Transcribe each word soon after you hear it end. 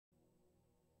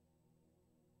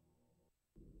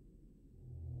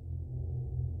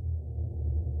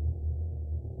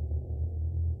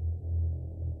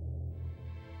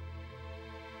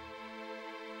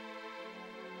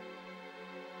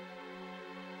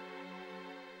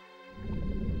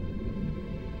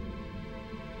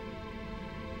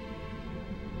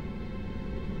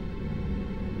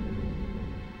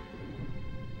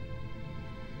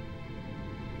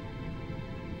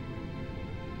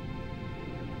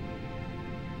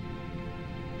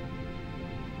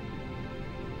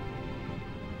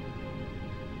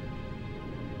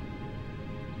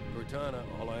Cortana,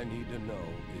 all I need to know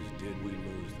is did we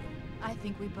lose them? I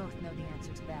think we both know the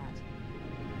answer to that.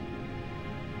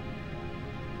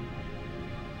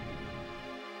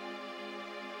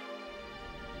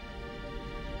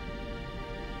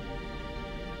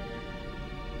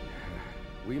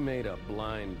 We made a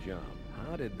blind jump.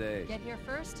 How did they... Get here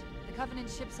first? The Covenant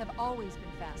ships have always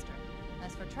been faster.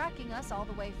 As for tracking us all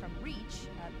the way from Reach,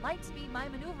 at light speed my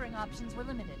maneuvering options were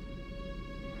limited.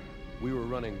 We were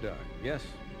running dark, yes?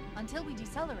 Until we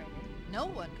decelerated, no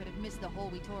one could have missed the hole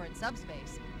we tore in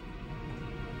subspace.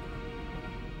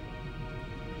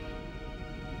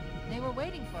 They were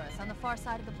waiting for us on the far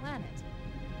side of the planet.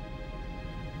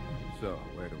 So,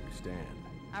 where do we stand?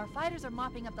 Our fighters are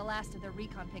mopping up the last of their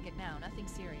recon picket now, nothing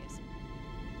serious.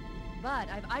 But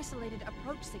I've isolated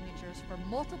approach signatures for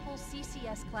multiple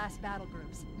CCS-class battle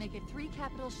groups. Make it 3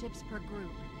 capital ships per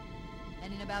group.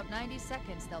 And in about 90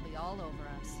 seconds, they'll be all over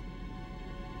us.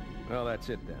 Well, that's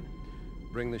it then.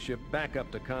 Bring the ship back up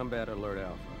to Combat Alert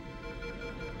Alpha.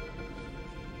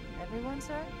 Everyone,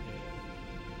 sir?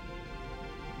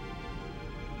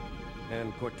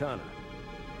 And Cortana.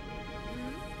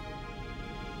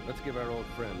 Let's give our old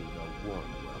friend a warm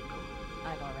welcome.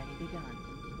 I've already begun.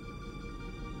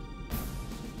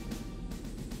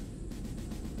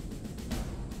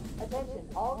 Attention,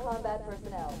 all combat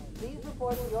personnel. Please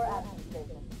report to your action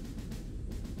station.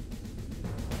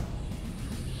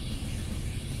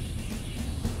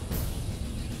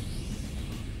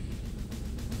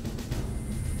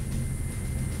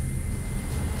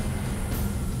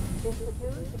 This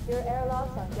platoon, secure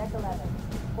airlocks on deck 11.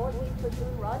 14th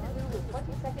platoon rendezvous with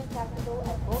 22nd Tactical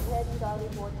at Bulkhead Charlie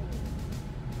 14.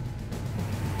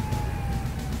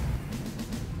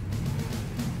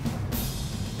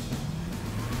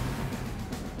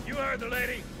 You heard the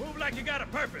lady. Move like you got a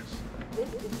purpose.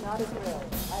 This is not a drill.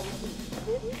 I repeat,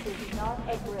 this is not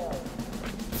a drill.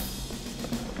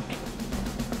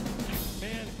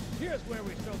 Man, here's where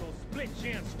we show those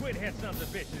split-chin, squid-head sons of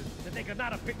bitches that they could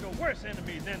not have picked a worse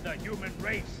enemy than the human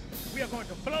race. We are going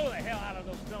to blow the hell out of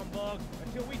those scumbugs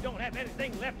until we don't have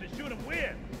anything left to shoot them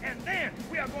with. And then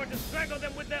we are going to strangle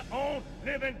them with their own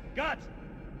living guts.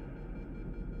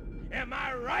 Am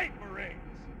I right, Marines?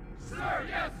 Sir,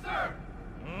 yes, sir!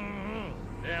 Mm-hmm.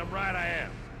 Damn right I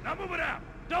am. Now move it out.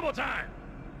 Double time.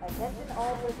 Attention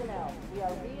all personnel. We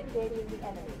are re-engaging the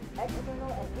enemy.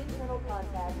 External and internal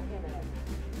contact imminent.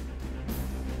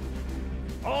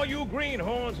 All you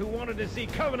greenhorns who wanted to see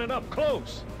Covenant up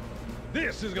close,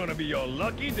 this is gonna be your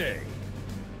lucky day.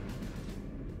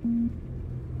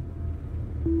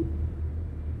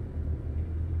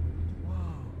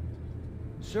 Whoa.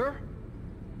 Sir?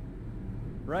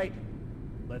 Right.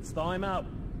 Let's thaw him out.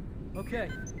 Okay.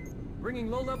 Bringing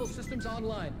low-level systems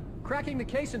online. Cracking the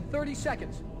case in 30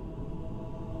 seconds.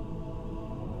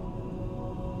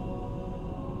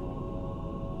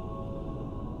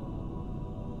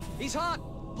 He's hot!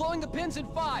 Blowing the pins in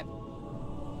 5.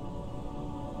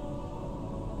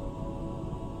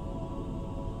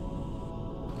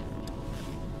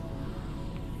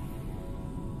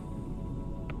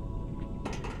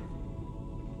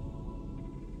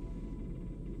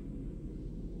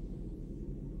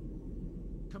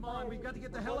 Come on, we've got to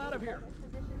get the hell out of here.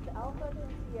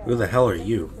 Who the hell are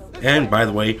you? And by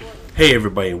the way, hey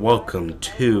everybody, welcome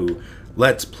to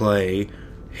Let's Play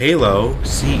Halo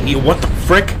C.E. What the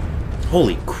frick?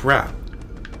 Holy crap.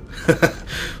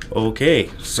 Okay,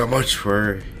 so much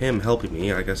for him helping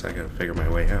me. I guess I gotta figure my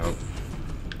way out.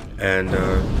 And,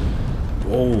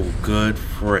 oh, good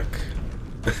frick.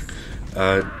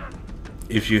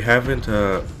 If you haven't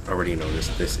already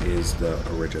noticed, this is the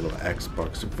original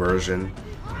Xbox version.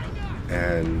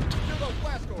 And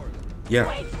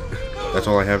yeah, that's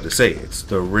all I have to say. It's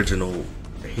the original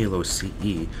Halo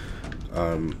C.E.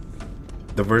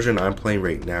 The version I'm playing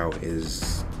right now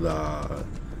is the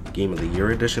Game of the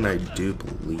Year edition, I do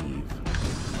believe.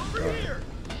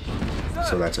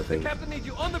 So that's a thing. Captain needs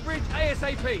you on the bridge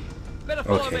ASAP. Better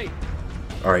follow me.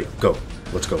 Alright, go.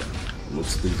 Let's go.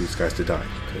 Let's leave these guys to die,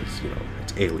 because, you know,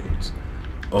 it's aliens.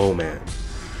 Oh, man.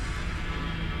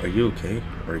 Are you okay?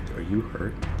 Are you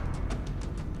hurt?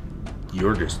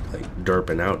 You're just, like,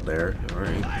 derping out there.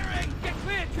 Alright.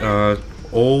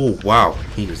 Oh, wow.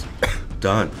 He is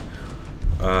done.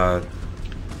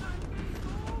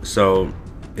 So,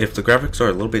 if the graphics are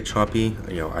a little bit choppy,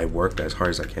 you know, I worked as hard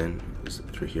as I can. Is it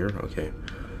through here? Okay.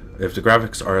 If the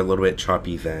graphics are a little bit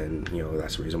choppy, then, you know,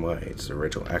 that's the reason why. It's the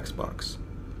original Xbox.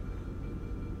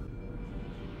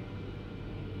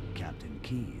 Captain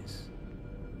Keyes.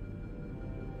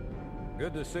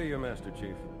 Good to see you, Master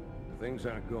Chief. Things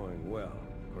aren't going well.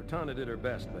 Cortana did her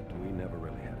best, but we never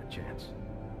really had a chance.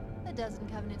 A dozen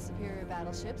Covenant superior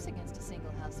battleships against a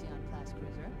single Halcyon-class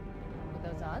cruiser. With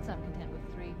those odds, I'm content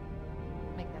with 3,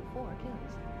 make that 4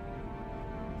 kills.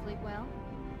 Sleep well?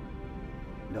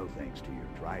 No thanks to your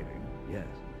driving, yes.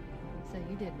 So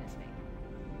you did miss me.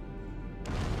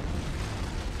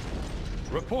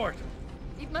 Report!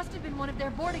 It must have been one of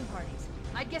their boarding parties.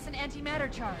 I'd guess an antimatter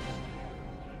charge.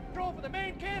 Control for the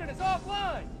main cannon is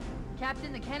offline!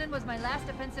 Captain, the cannon was my last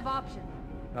offensive option.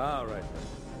 All right,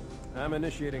 then. I'm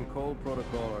initiating Cold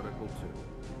Protocol Article 2.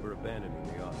 We're abandoning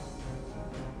the Autumn.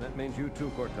 That means you too,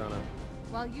 Cortana.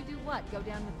 While you do what? Go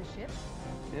down with the ship?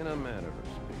 In a manner of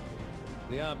speaking.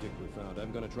 The object we found,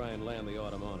 I'm gonna try and land the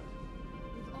Autumn on it.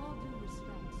 With all due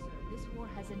respect, sir, this war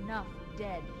has enough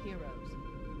dead heroes.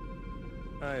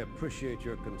 I appreciate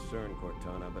your concern,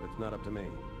 Cortana, but it's not up to me.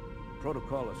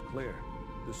 Protocol is clear.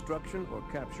 Destruction or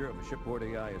capture of a shipboard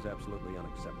AI is absolutely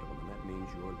unacceptable, and that means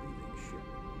you're leaving ship.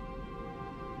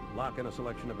 Lock in a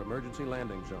selection of emergency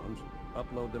landing zones,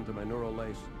 upload them to my neural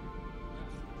lace.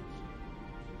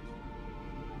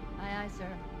 Aye, aye,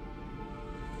 sir.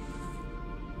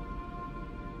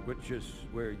 Which is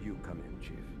where you come in,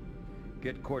 Chief.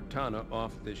 Get Cortana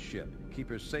off this ship. Keep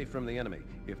her safe from the enemy.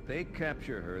 If they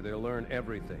capture her, they'll learn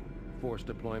everything. Force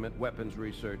deployment, weapons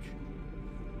research.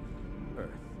 Earth.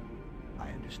 I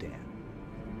understand.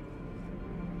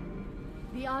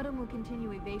 The Autumn will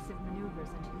continue evasive maneuvers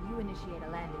until you initiate a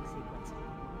landing sequence.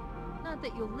 Not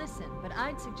that you'll listen, but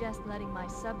I'd suggest letting my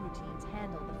subroutines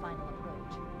handle the final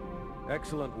approach.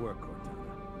 Excellent work,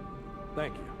 Cortana.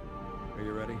 Thank you. Are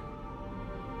you ready?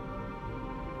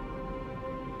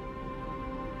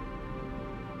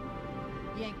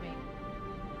 Yank me.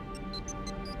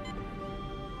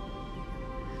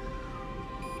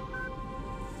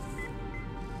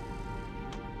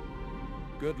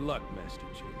 Good luck, Master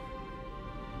Chief.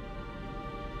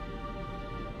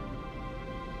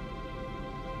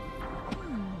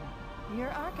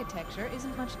 Your architecture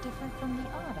isn't much different from the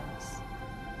Autumn's.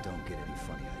 Don't get any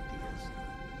funny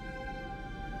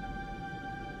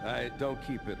ideas. Don't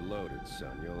keep it loaded,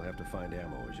 son. You'll have to find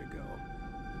ammo as you go.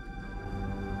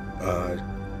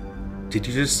 Did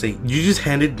you just say you just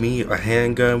handed me a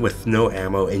handgun with no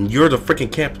ammo and you're the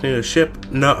freaking captain of the ship?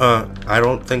 Nuh-uh, I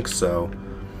don't think so.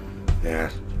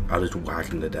 Yeah, I'll just whack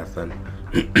him to death then.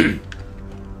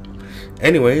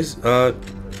 Anyways,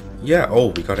 yeah,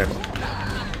 oh, we got ammo.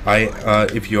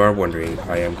 If you are wondering,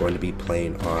 I am going to be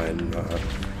playing on,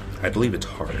 I believe it's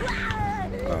hard.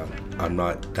 I'm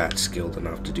not that skilled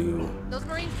enough to do, Those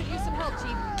Marines could use some help,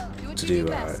 Chief. Do what you do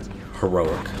best.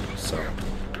 heroic, so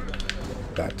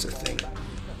that's a thing.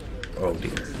 Oh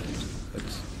dear.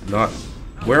 It's not,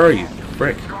 where are you?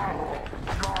 Frick.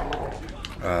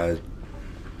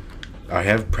 I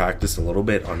have practiced a little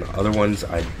bit on the other ones.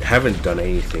 I haven't done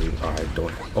anything. I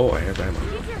don't, oh, I have ammo.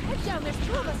 Keep your head down. There's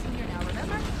 2 of us in here now,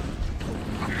 remember?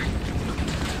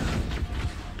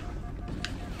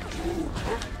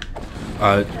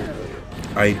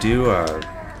 I do,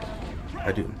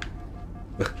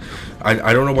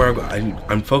 I don't know where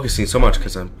I'm focusing so much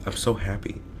because I'm so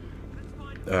happy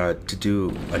to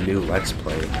do a new Let's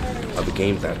Play of a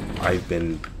game that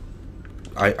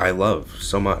I love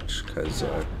so much, because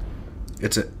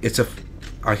it's a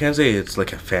I can't say it's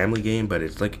like a family game, but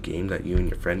it's like a game that you and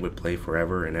your friend would play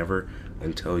forever and ever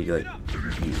until you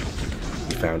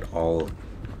found all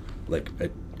like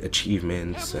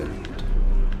achievements and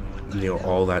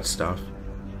all that stuff.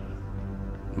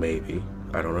 Maybe,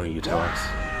 I don't know, you tell us.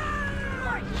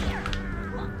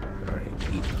 Alright,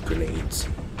 eat grenades.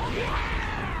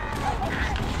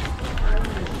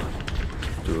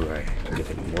 Do I get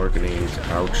any more grenades?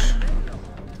 Ouch.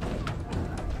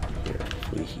 Here,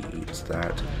 hopefully he eats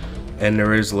that. And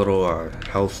there is little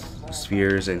health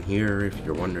spheres in here, if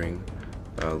you're wondering.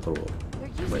 Little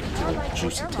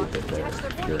juicy tidbit there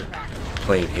if you're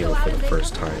playing Halo for the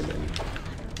first time and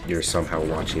you're somehow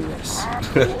watching this.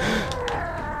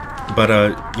 But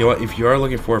you know what, if you are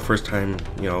looking for a first time,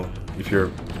 if you're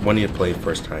wanting to play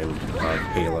first time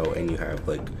Halo and you have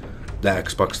like the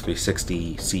Xbox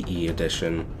 360 CE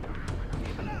edition,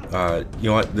 you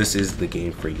know what, this is the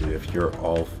game for you if you're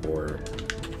all for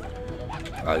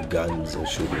guns and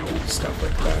shooting and stuff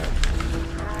like that.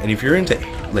 And if you're into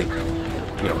like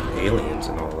aliens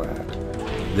and all that,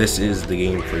 this is the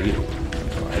game for you.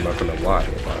 I'm not gonna lie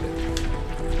about it.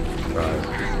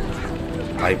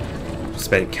 I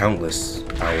spent countless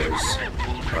hours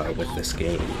with this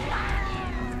game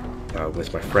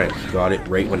with my friend. He got it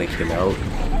right when it came out,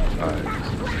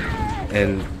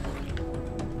 and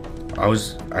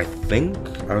I think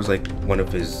I was like one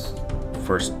of his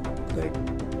first like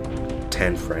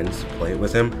 10 friends to play it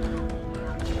with him.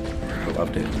 I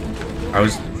loved it.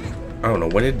 I don't know,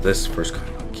 when did this first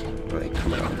like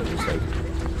come out? It was like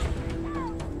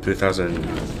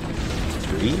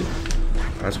 2003?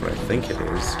 That's what I think it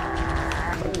is.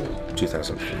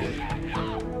 2003.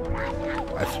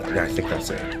 I think that's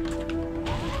it.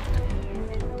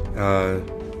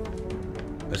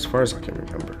 As far as I can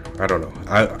remember, I don't know.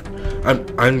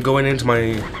 I'm going into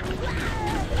my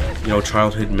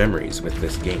childhood memories with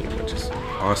this game, which is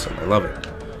awesome. I love it.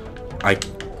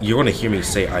 You're gonna hear me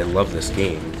say I love this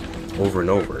game over and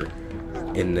over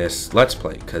in this Let's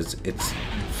Play because it's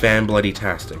fan bloody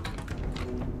tastic.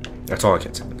 That's all I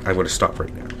can say. I'm gonna stop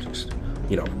right now. Just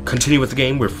continue with the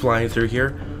game. We're flying through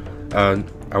here.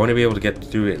 I want to be able to get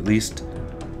through at least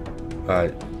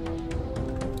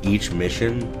each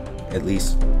mission at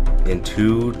least in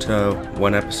 2 to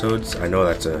 1 episodes. I know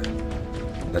that's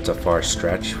a far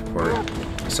stretch for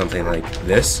something like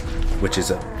this, which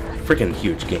is a freaking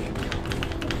huge game.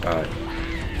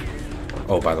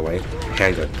 Oh, by the way,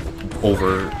 handgun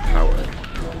overpowered.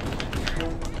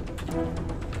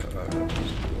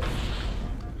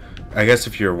 I guess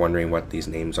if you're wondering what these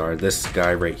names are, this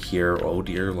guy right here, oh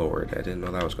dear lord, I didn't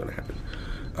know that was going to happen.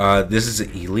 This is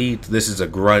an elite, this is a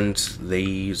grunt.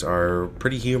 These are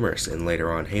pretty humorous in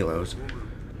later on Halos.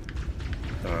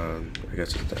 I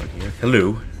guess it's down here.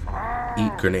 Hello.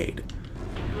 Eat grenade.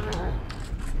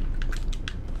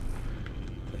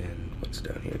 And what's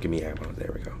down here? Give me ammo.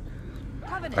 There we go.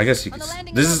 I guess you can.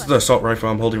 This is the assault rifle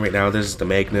I'm holding right now. This is the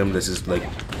Magnum. This is like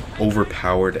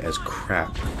overpowered as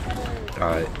crap.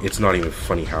 It's not even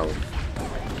funny how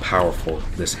powerful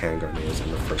this handgun is in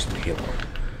the first Halo.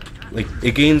 Like,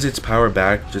 it gains its power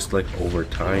back just like over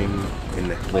time in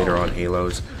the later on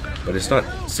Halos, but it's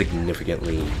not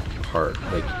significantly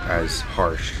as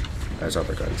harsh as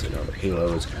other guns in other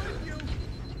Halos.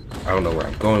 I don't know where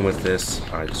I'm going with this.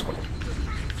 I just want to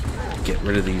get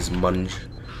rid of these munge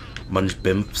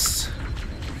bimps.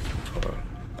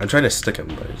 I'm trying to stick him,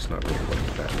 but it's not really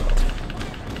working that well.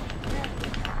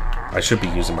 I should be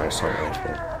using my assault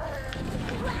rifle.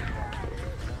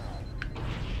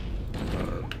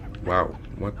 Wow,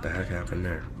 what the heck happened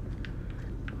there?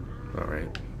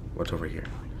 Alright, what's over here?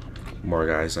 More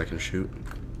guys I can shoot.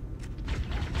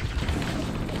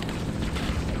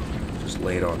 Just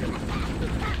lay it on him.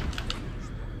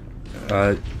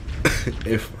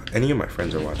 If any of my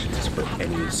friends are watching this for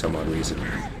some odd reason,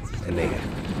 and they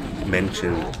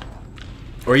mention,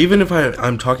 or even if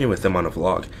I'm talking with them on a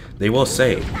vlog, they will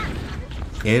say,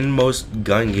 in most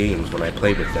gun games when I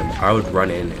played with them, I would run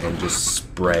in and just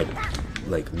spread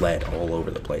like lead all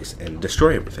over the place and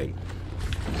destroy everything.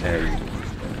 And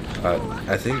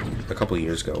I think a couple of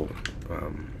years ago,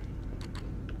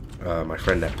 my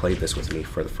friend that played this with me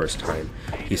for the first time,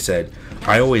 he said,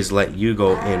 I always let you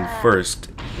go in first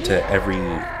to every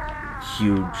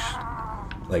huge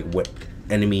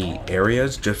enemy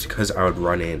areas just because I would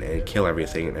run in and kill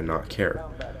everything and not care.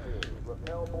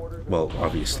 Well,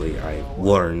 obviously I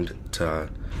learned to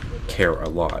care a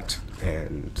lot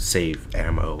and save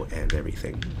ammo and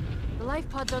everything. The life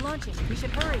pods are launching. We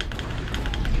should hurry.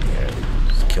 And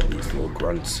just kill these little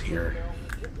grunts here.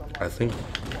 I think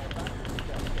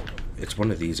it's one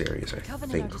of these areas. I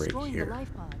think right here. The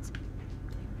life pods.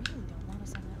 They really don't want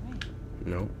us on that range.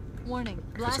 No. Warning.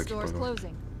 Blast doors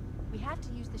closing. We have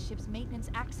to use the ship's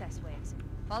maintenance access ways.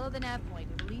 Follow the nav point.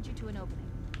 It will lead you to an opening.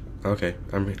 Okay,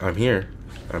 I'm here.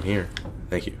 I'm here.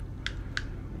 Thank you.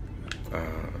 I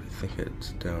think it's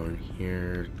down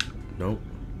here. Nope.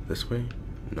 This way?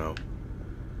 No.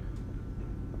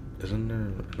 Isn't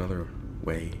there another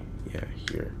way? Yeah,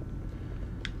 here.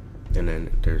 And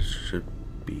then there should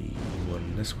be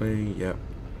one this way. Yep.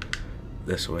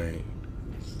 This way.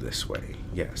 This way.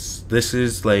 Yes. This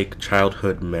is like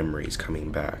childhood memories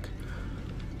coming back.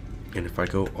 And if I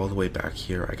go all the way back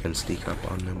here, I can sneak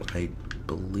up on them, I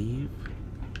believe.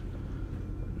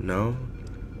 No?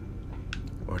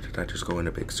 Or did I just go in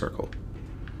a big circle?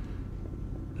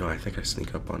 No, I think I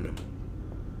sneak up on them.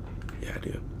 Yeah, I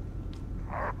do.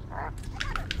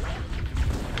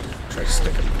 Try to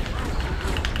stick him.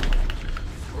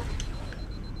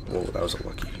 Whoa, that was a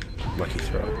lucky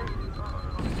throw.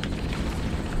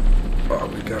 Oh,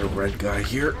 we got a red guy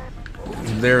here.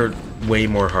 They're way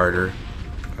more harder.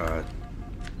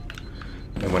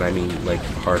 And when I mean like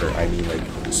harder, I mean like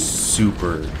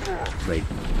super like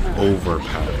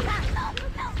overpowered.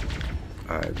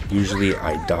 Usually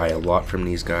I die a lot from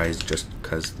these guys just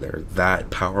because they're that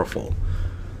powerful.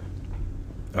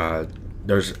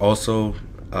 There's also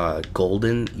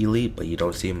Golden Elite, but you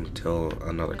don't see him until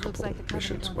another couple of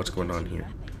missions. What's going on here?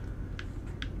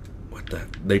 What the?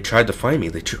 They tried to find me.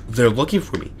 They're looking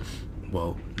for me.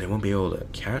 Well, they won't be able to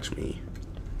catch me.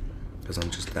 because I'm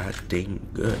just that dang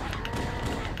good.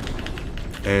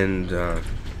 And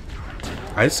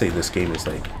I'd say this game is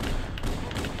like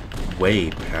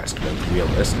way past like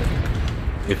realistic.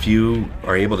 If you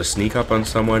are able to sneak up on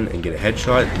someone and get a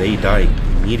headshot, they die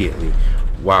immediately.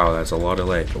 Wow, that's a lot of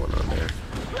lag going on there.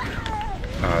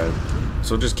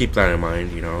 So just keep that in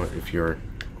mind, you know, if you're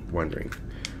wondering.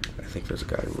 I think there's a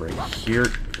guy right here.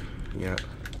 Yeah.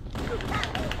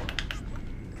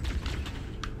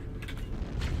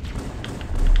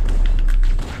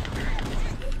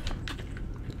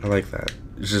 I like that.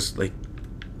 It's just like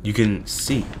you can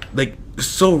see, like,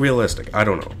 so realistic. I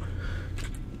don't know.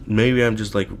 Maybe I'm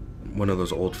just like one of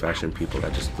those old-fashioned people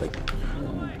that just like,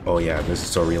 oh yeah, this is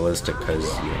so realistic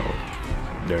because, you know,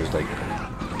 there's like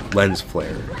lens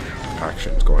flare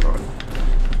actions going on.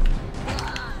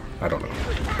 I don't know.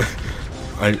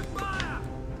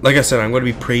 Like I said, I'm going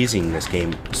to be praising this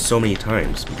game so many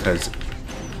times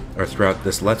or throughout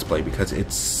this Let's Play, because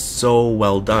it's so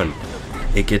well done.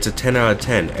 It gets a 10 out of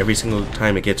 10 every single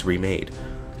time it gets remade.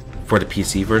 For the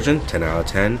PC version, 10 out of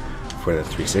 10. For the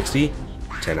 360,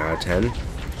 10 out of 10.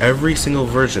 Every single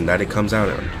version that it comes out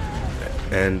on.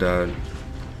 And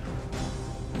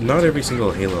not every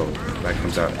single Halo that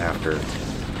comes out after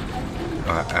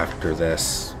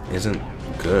this isn't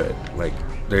good. Like,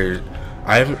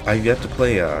 I've yet to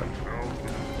play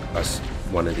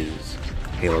one of these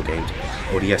Halo games.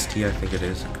 ODST, I think it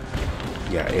is.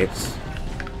 Yeah,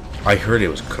 I heard it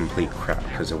was complete crap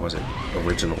because it wasn't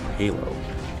original Halo.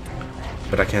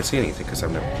 But I can't say anything because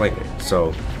I've never played it.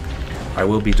 So I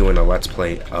will be doing a Let's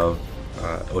Play of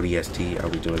ODST. I'll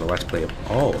be doing a Let's Play of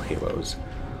all Halos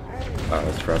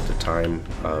throughout the time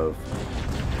of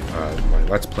my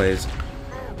Let's Plays.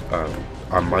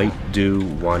 I might do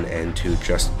 1 and 2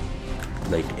 just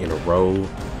like in a row,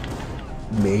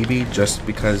 maybe just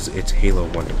because it's Halo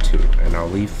 1 and 2, and I'll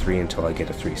leave 3 until I get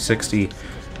a 360.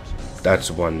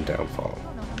 That's one downfall.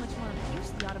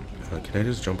 Can I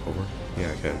just jump over?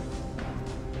 Yeah, I can.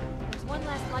 There's one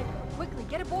last light. Quickly,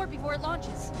 get aboard before it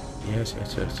launches. Yes. I'm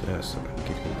getting there.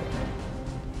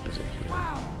 Is it here?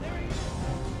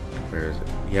 Where is it?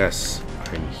 Yes,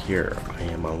 I'm here. I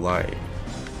am alive.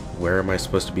 Where am I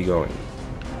supposed to be going?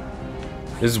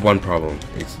 This is one problem.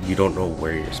 You don't know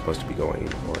where you're supposed to be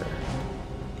going or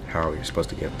how you're supposed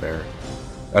to get there.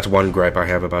 That's one gripe I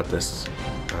have about this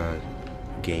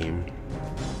game.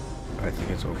 I think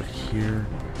it's over here.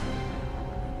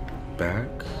 Back?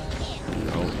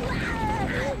 No.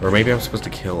 Or maybe I'm supposed to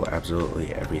kill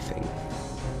absolutely everything.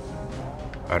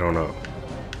 I don't know.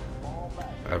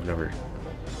 I've never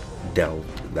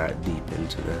delved that deep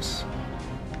into this.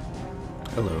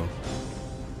 Hello.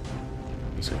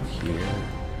 Is it here?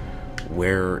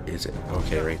 Where is it?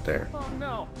 Okay, right there. Oh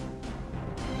no!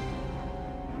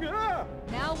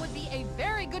 Now would be a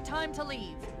very good time to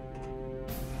leave.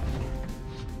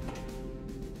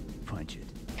 Punch it.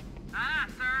 Ah,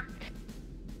 sir.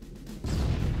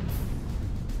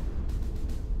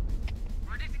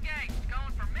 We're disengaged,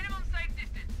 going for minimum safe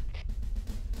distance.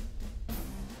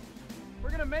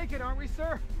 We're gonna make it, aren't we,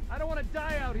 sir? I don't want to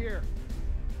die out here.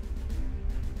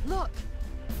 Look!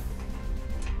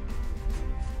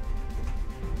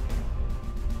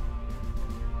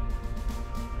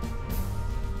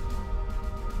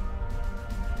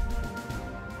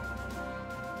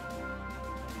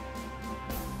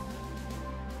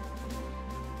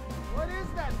 What is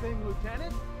that thing,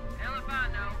 Lieutenant? Hell if I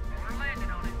know, but we're landing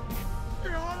on it.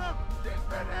 The Autumn!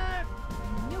 Disconnect!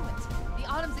 I knew it. The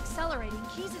Autumn's accelerating.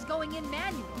 Keys is going in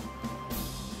manual.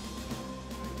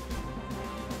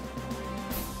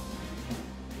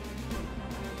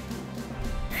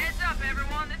 Heads up,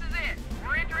 everyone, this is it.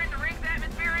 We're entering the ring's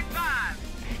atmosphere in 5.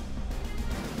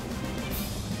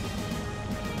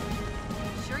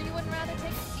 Sure you wouldn't rather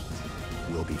take a seat?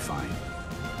 We'll be fine.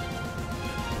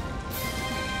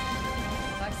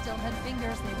 If I still had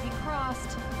fingers, they'd be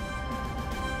crossed.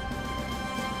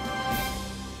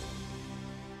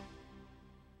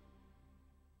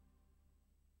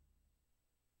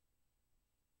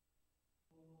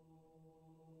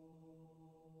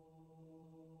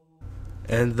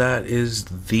 And that is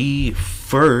the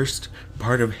first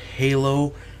part of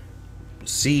Halo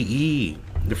C.E.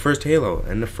 The first Halo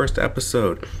and the first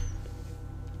episode.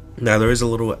 Now there is a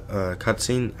little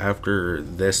cutscene after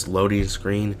this loading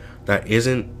screen that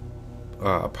isn't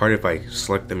a part if I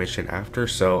select the mission after.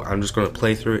 So I'm just going to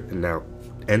play through it and now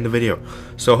end the video.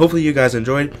 So hopefully you guys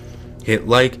enjoyed. Hit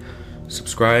like,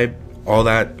 subscribe, all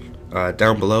that.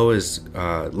 Down below is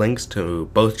links to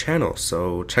both channels,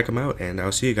 so check them out, and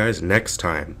I'll see you guys next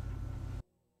time.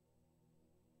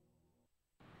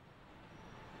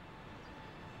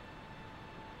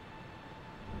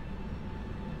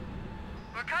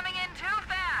 We're coming in too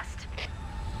fast.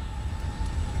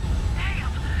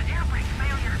 Damn, air brake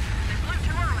failure. They blew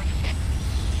too early.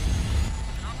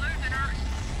 I'm losing her.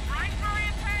 Right for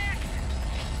impact.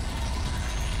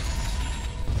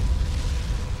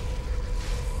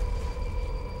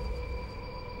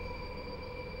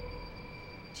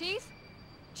 Chief?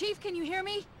 Chief, can you hear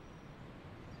me?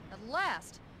 At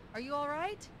last. Are you all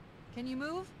right? Can you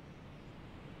move?